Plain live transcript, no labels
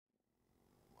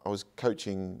I was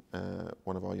coaching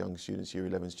one of our young students, Year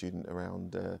 11 student,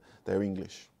 around their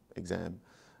English exam,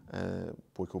 a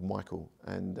boy called Michael.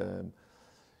 And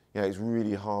yeah, it's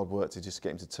really hard work to just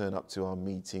get him to turn up to our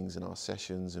meetings and our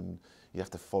sessions, and you have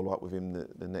to follow up with him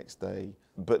the next day.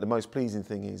 But the most pleasing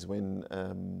thing is when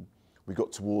we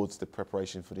got towards the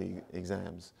preparation for the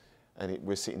exams, and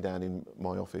we're sitting down in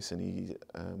my office, and he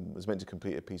was meant to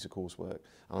complete a piece of coursework,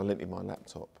 and I lent him my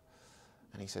laptop,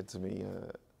 and he said to me,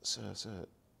 sir,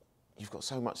 you've got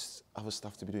so much other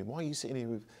stuff to be doing. Why are you sitting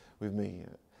here with me?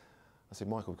 I said,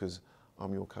 Michael, because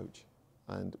I'm your coach,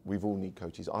 and we've all need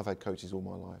coaches. I've had coaches all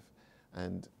my life,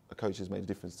 and a coach has made a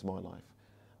difference to my life.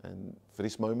 And for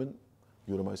this moment,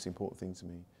 you're the most important thing to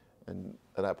me. And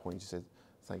at that point, he said,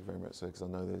 thank you very much, sir, because I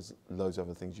know there's loads of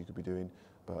other things you could be doing,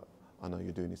 but I know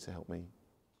you're doing this to help me.